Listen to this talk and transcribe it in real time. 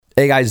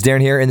Hey guys, Darren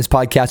here. In this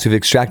podcast, we've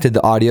extracted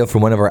the audio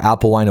from one of our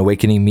Apple Wine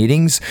Awakening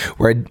meetings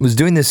where I was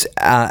doing this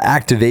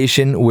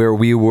activation where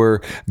we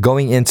were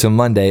going into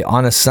Monday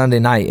on a Sunday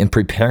night and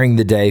preparing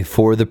the day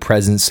for the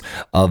presence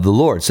of the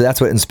Lord. So that's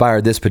what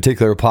inspired this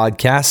particular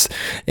podcast,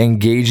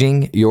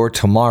 Engaging Your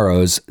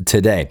Tomorrows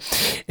Today.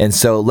 And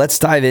so let's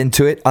dive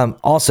into it.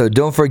 Also,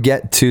 don't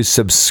forget to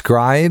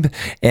subscribe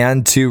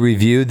and to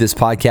review. This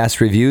podcast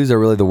reviews are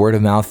really the word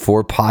of mouth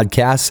for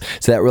podcasts.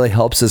 So that really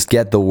helps us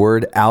get the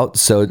word out.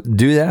 So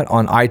do that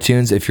on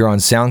iTunes. If you're on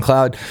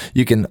SoundCloud,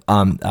 you can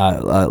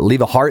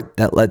leave a heart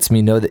that lets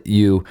me know that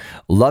you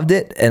loved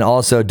it. And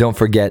also don't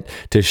forget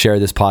to share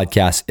this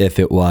podcast if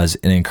it was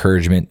an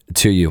encouragement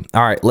to you.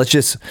 All right, let's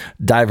just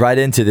dive right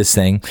into this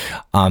thing.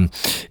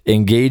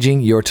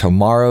 Engaging Your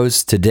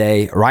Tomorrows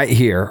Today, right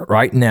here,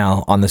 right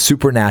now on the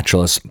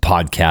Supernaturalist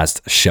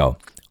podcast show.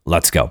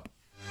 Let's go.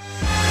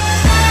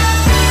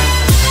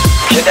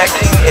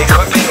 Connecting,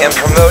 equipping, and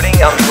promoting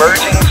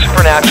emerging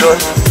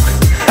supernaturalists.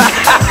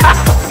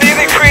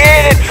 Being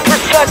created for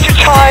such a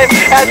time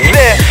as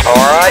this. All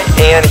right,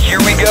 and here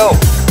we go.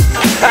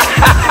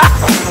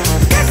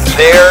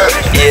 There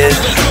is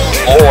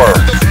more.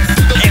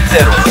 He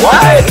said,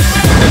 what?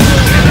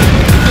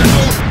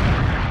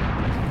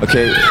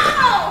 Okay.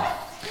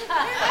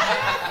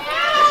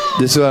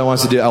 This is what I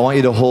want to do. I want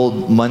you to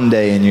hold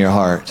Monday in your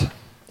heart.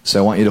 So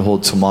I want you to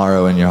hold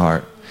tomorrow in your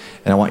heart.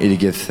 And I want you to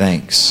give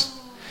thanks.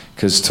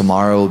 Because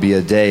tomorrow will be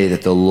a day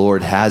that the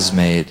Lord has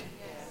made.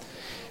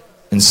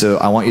 And so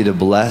I want you to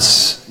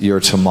bless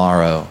your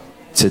tomorrow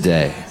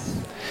today.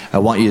 I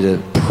want you to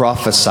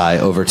prophesy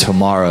over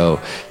tomorrow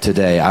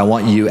today. I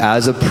want you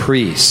as a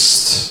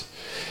priest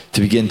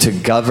to begin to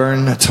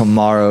govern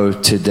tomorrow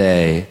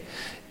today.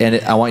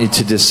 And I want you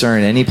to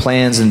discern any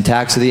plans and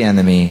attacks of the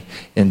enemy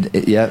and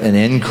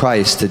in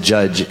Christ to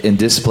judge and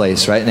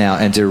displace right now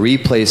and to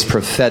replace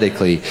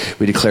prophetically.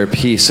 We declare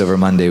peace over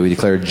Monday. We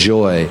declare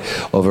joy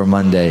over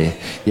Monday.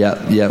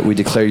 We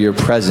declare your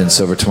presence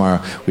over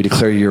tomorrow. We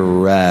declare your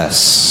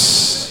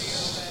rest.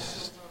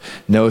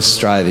 No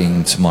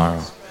striving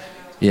tomorrow.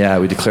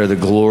 We declare the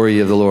glory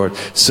of the Lord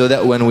so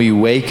that when we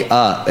wake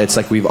up, it's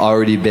like we've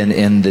already been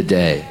in the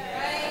day.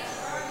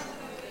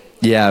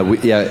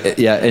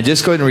 And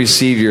just go ahead and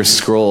receive your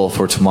scroll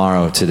for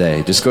tomorrow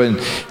today. Just go ahead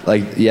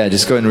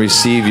and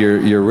receive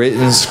your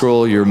written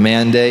scroll, your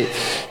mandate.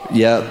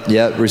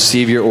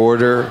 Receive your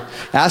order.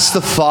 Ask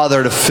the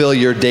Father to fill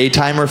your day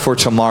timer for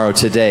tomorrow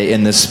today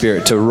in the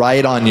Spirit, to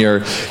write on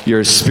your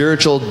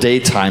spiritual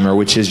day timer,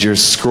 which is your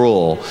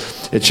scroll.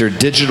 It's your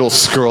digital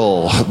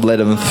scroll.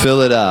 Let Him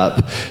fill it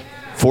up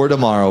for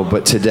tomorrow,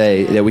 but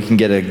today that we can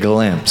get a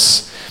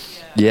glimpse.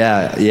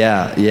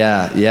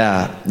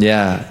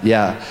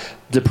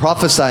 To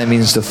prophesy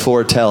means to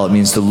foretell. It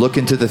means to look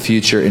into the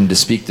future and to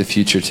speak the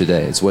future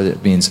today. It's what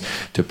it means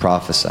to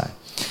prophesy.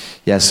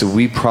 So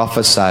we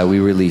prophesy, we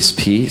release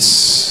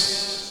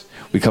peace.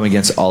 We come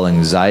against all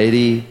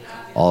anxiety,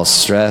 all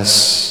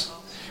stress.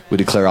 We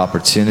declare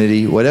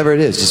opportunity. Whatever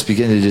it is, just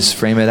begin to just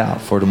frame it out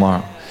for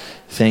tomorrow.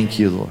 Thank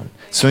you, Lord.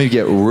 Some of you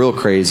get real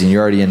crazy and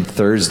you're already in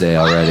Thursday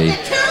already.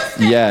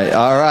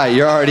 All right,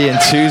 you're already in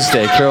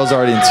Tuesday. Carol's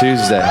already in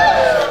Tuesday.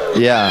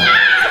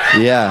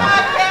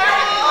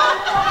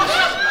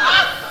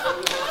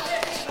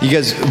 You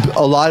guys,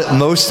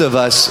 most of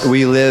us,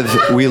 we live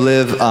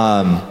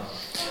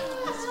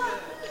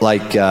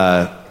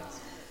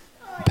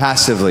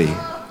passively.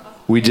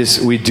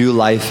 We do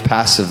life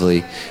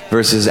passively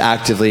versus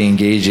actively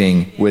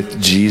engaging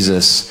with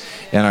Jesus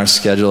in our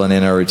schedule and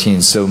in our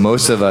routine. So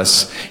most of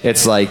us,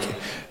 it's like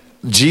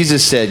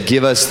Jesus said,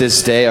 give us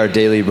this day our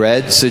daily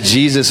bread. So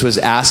Jesus was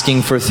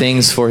asking for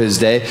things for his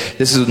day.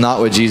 This is not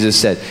what Jesus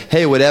said.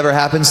 Hey, whatever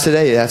happens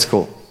today, that's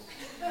cool.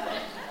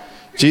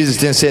 Jesus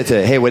didn't say it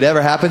today. Hey,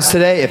 whatever happens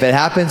today, if it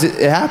happens,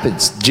 it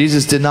happens.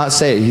 Jesus did not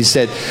say it. He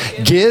said,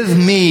 give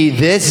me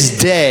this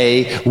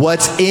day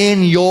what's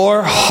in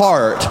your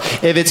heart.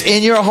 If it's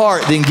in your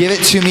heart, then give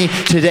it to me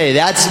today.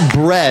 That's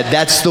bread.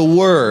 That's the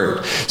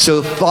word.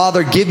 So,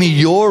 Father, give me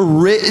your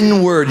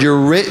written word, your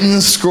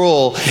written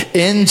scroll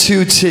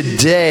into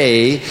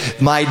today,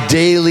 my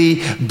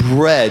daily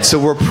bread. So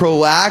we're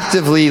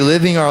proactively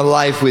living our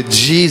life with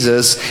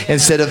Jesus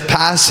instead of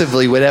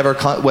passively, whatever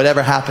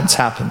happens,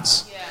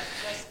 happens.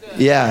 And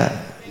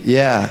then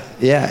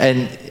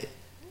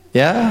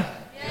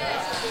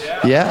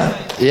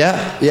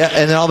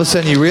all of a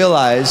sudden you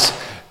realize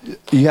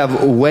you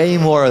have way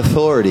more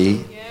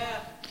authority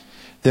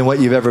than what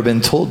you've ever been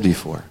told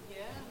before.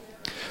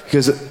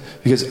 Because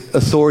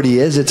authority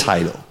is a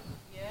title.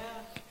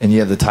 And you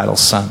have the title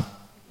son.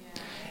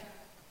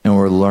 And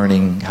we're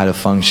learning how to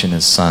function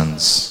as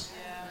sons.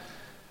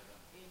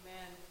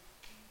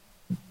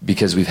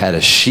 Because we've had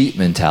a sheep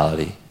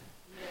mentality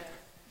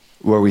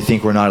where we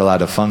think we're not allowed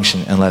to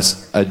function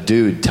unless a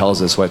dude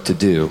tells us what to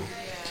do.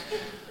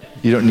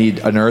 You don't need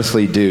an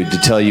earthly dude to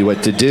tell you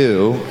what to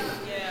do.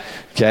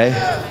 Okay?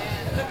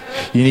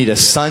 You need a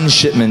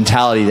sonship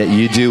mentality that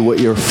you do what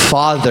your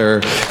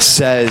Father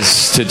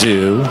says to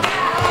do.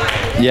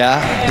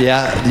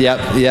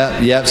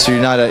 Yep. So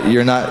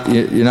you're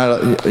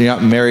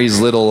not Mary's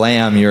little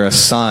lamb. You're a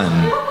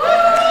son.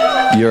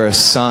 You're a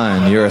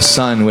son. You're a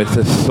son with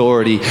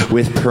authority,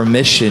 with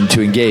permission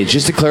to engage.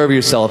 Just declare over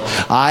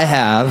yourself, I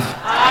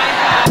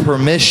have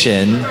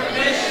permission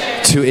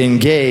to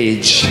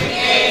engage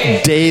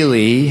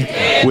daily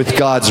with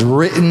God's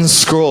written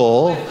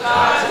scroll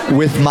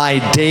with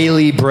my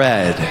daily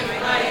bread.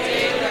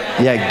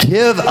 Yeah,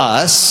 give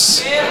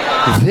us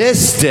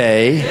this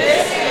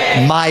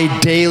day my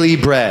daily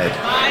bread.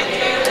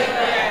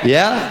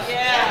 Yeah?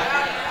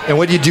 And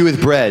what do you do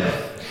with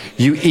bread?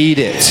 You eat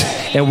it.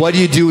 And what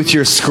do you do with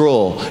your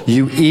scroll?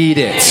 You eat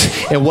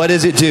it. And what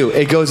does it do?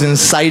 It goes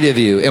inside of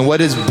you. And what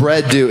does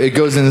bread do? It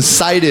goes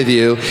inside of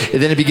you,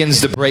 and then it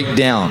begins to break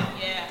down.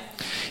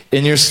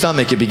 In your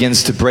stomach, it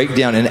begins to break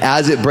down. And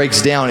as it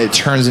breaks down, it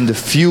turns into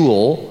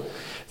fuel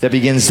that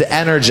begins to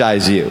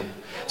energize you.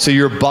 So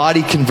your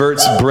body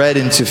converts bread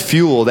into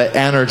fuel that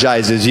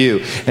energizes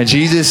you. And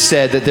Jesus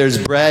said that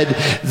there's bread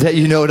that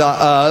you know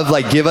not of,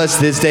 like give us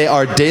this day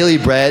our daily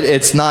bread.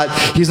 He's not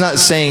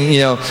saying,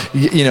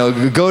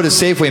 go to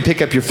Safeway and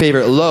pick up your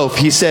favorite loaf.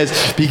 He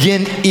says,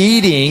 begin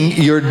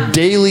eating your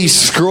daily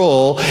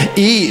scroll,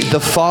 eat the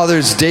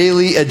Father's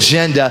daily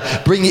agenda,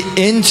 bring it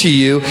into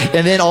you,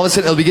 and then all of a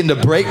sudden it'll begin to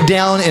break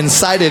down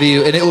inside of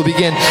you, and it will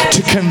begin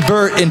to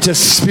convert into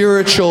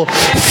spiritual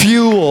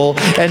fuel.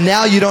 And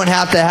now you don't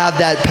have to have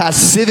that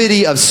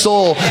passivity of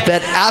soul,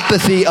 that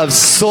apathy of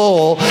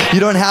soul. You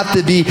don't have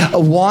to be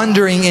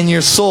wandering in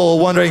your soul,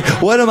 wondering,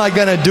 what am I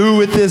going to do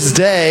with this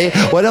day?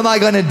 What am I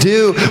going to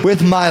do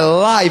with my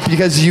life?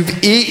 Because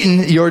you've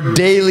eaten your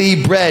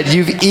daily bread.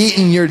 You've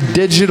eaten your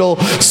digital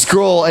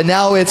scroll, and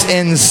now it's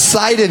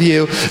inside of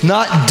you,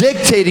 not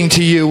dictating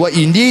to you what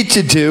you need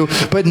to do,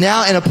 but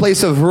now in a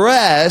place of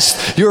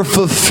rest, you're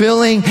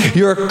fulfilling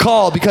your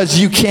call because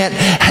you can't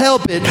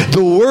help it.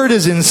 The word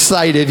is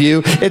inside of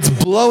you. It's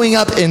blowing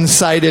up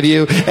inside of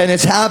you, and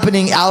it's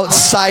happening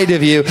outside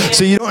of you.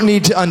 So you don't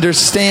need to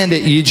understand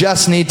it. You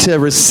just need to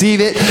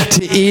receive it,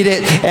 to eat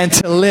it, and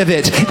to live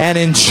it, and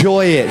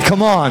enjoy it.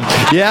 Come on.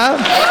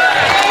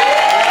 Yeah?